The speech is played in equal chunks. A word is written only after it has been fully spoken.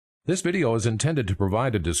This video is intended to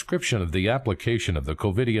provide a description of the application of the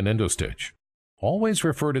Covidien Endo Stitch. Always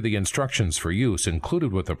refer to the instructions for use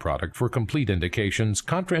included with the product for complete indications,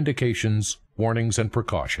 contraindications, warnings, and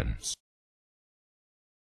precautions.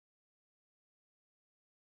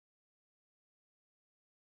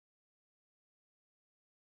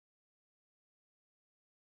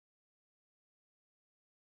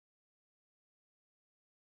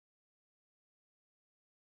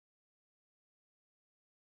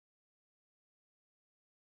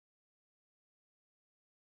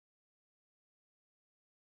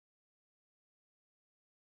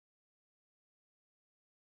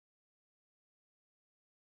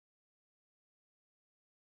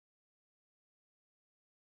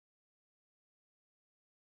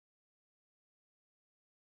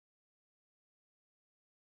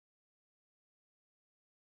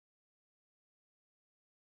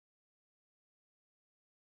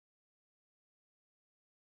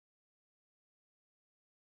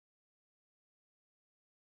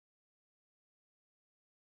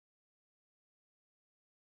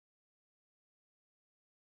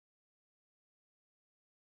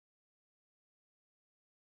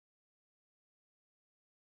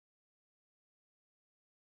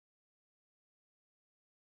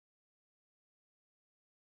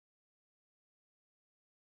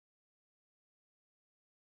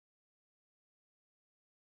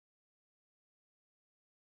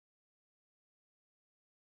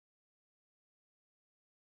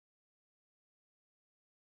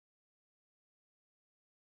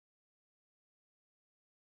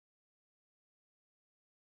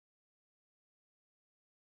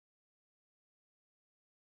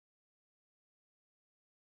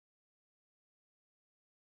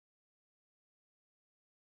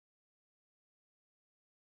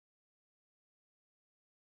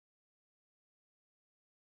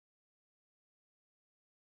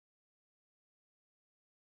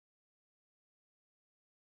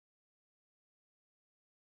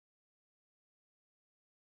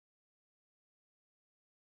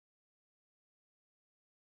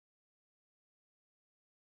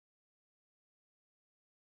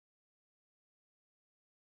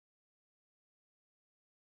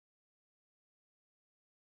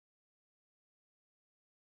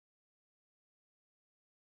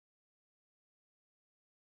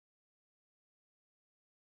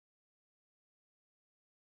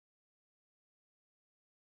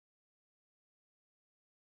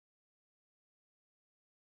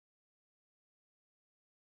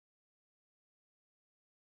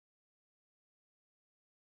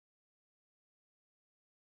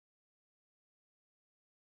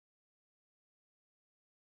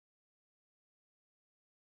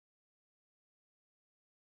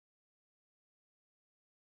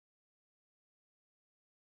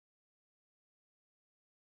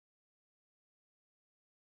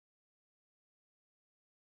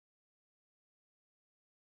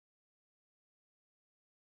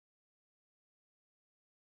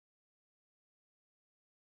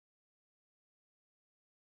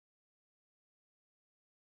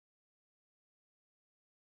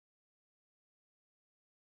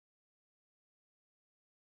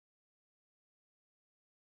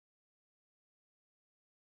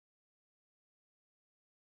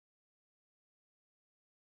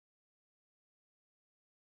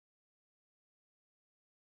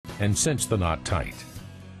 And cinch the knot tight.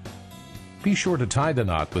 Be sure to tie the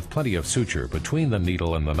knot with plenty of suture between the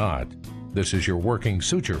needle and the knot. This is your working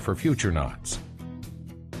suture for future knots.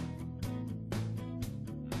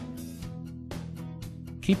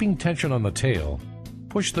 Keeping tension on the tail,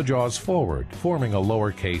 push the jaws forward, forming a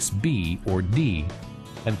lowercase b or D,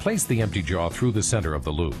 and place the empty jaw through the center of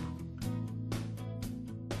the loop.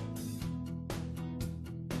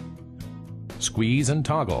 Squeeze and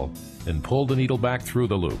toggle, and pull the needle back through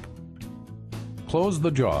the loop. Close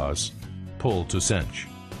the jaws, pull to cinch.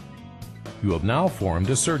 You have now formed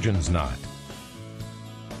a surgeon's knot.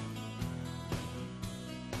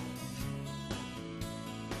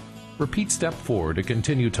 Repeat step 4 to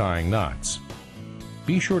continue tying knots.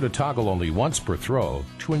 Be sure to toggle only once per throw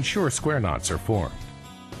to ensure square knots are formed.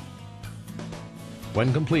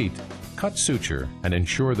 When complete, cut suture and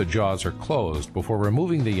ensure the jaws are closed before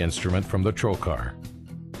removing the instrument from the trocar.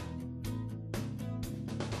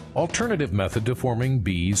 Alternative method to forming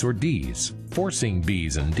B's or D's. Forcing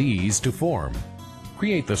B's and D's to form.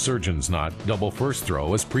 Create the surgeon's knot double first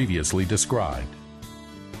throw as previously described.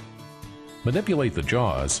 Manipulate the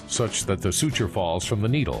jaws such that the suture falls from the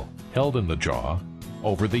needle, held in the jaw,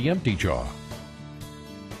 over the empty jaw.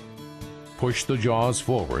 Push the jaws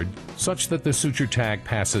forward such that the suture tag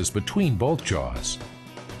passes between both jaws.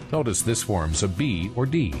 Notice this forms a B or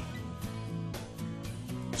D.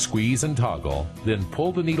 Squeeze and toggle, then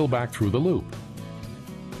pull the needle back through the loop.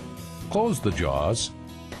 Close the jaws,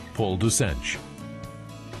 pull to cinch.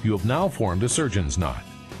 You have now formed a surgeon's knot.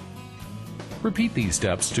 Repeat these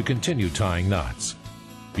steps to continue tying knots.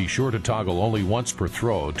 Be sure to toggle only once per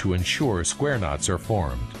throw to ensure square knots are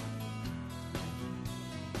formed.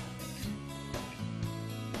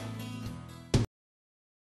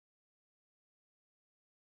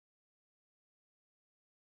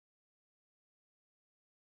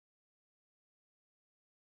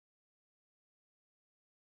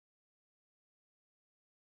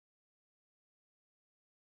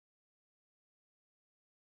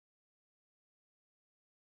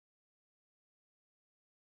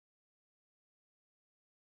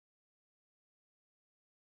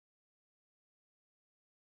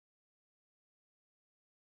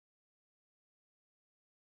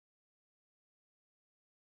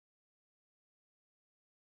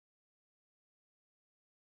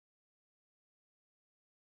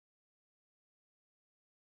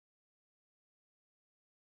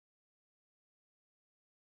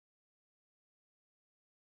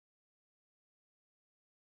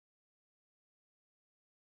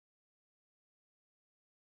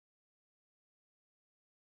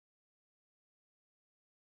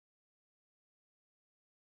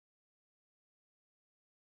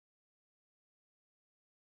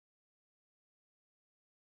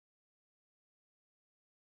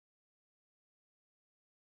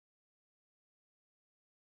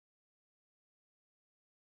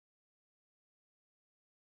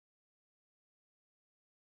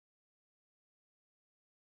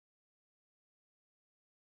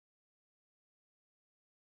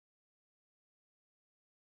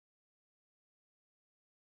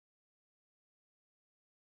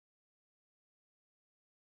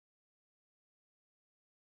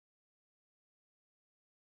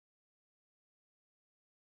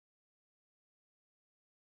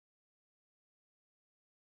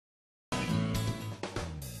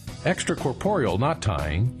 Extracorporeal knot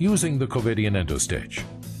tying using the Covidien Endo Stitch.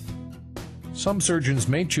 Some surgeons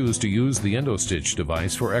may choose to use the Endo Stitch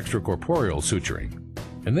device for extracorporeal suturing.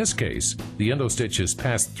 In this case, the Endo Stitch is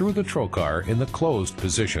passed through the trocar in the closed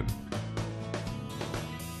position.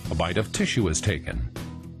 A bite of tissue is taken.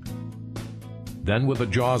 Then, with the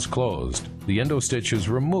jaws closed, the Endo Stitch is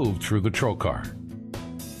removed through the trocar.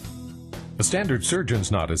 A standard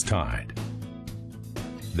surgeon's knot is tied.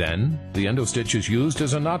 Then, the Endo Stitch is used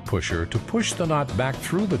as a knot pusher to push the knot back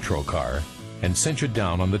through the trocar and cinch it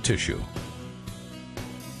down on the tissue.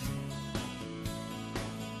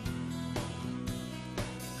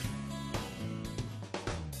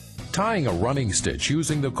 Tying a running stitch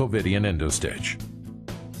using the Covidien Endo Stitch.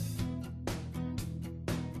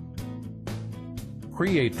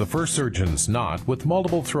 Create the first surgeon's knot with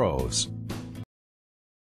multiple throws.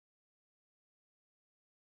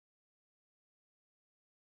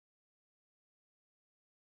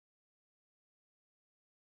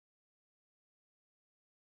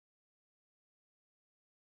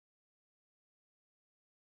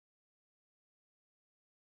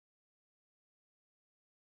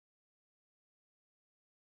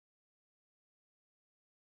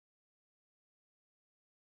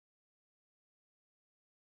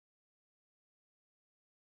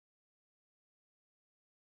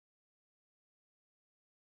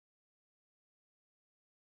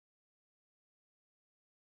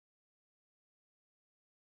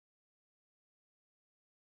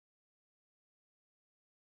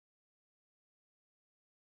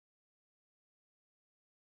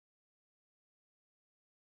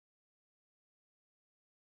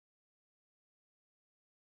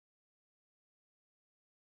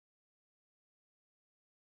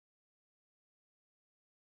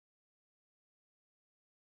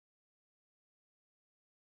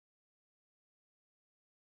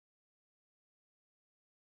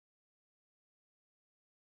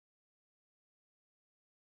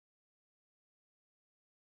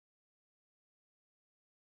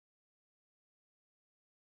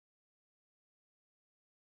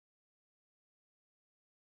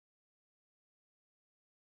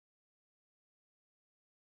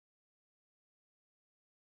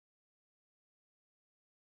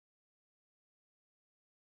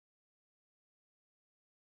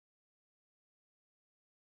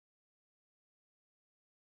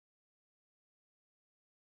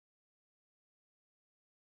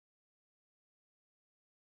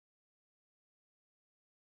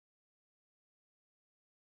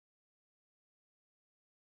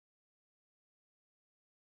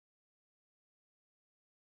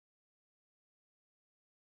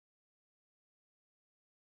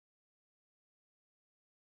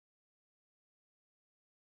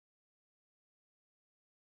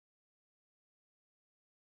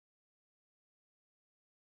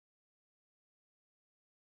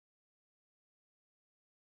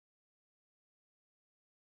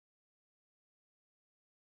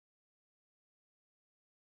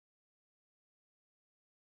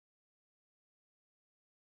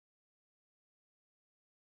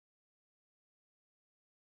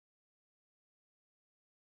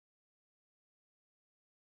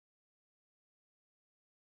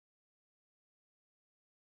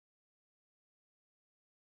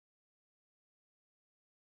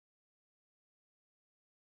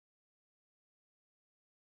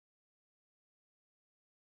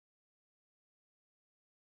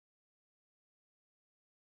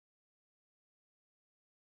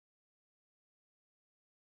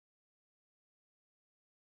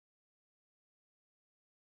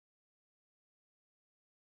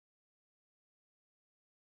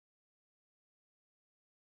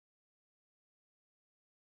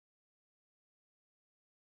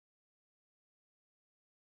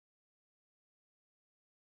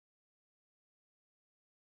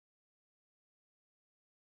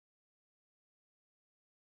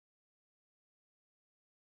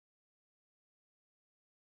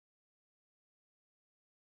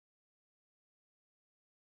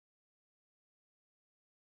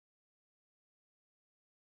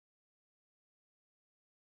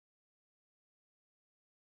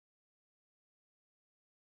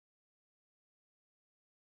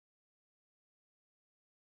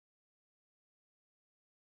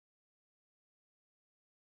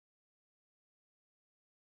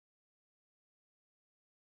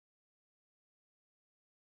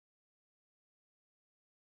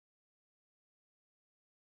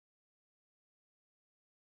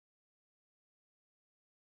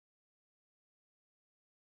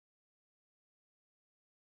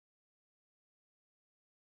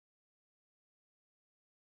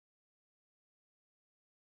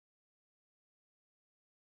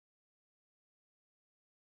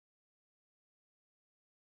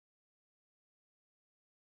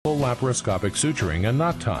 full laparoscopic suturing and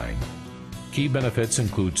knot tying. Key benefits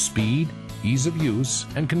include speed, ease of use,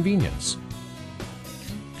 and convenience.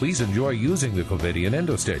 Please enjoy using the Covidien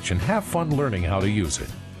Endo Stitch and have fun learning how to use it.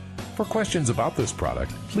 For questions about this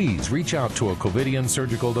product, please reach out to a Covidien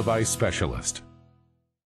surgical device specialist.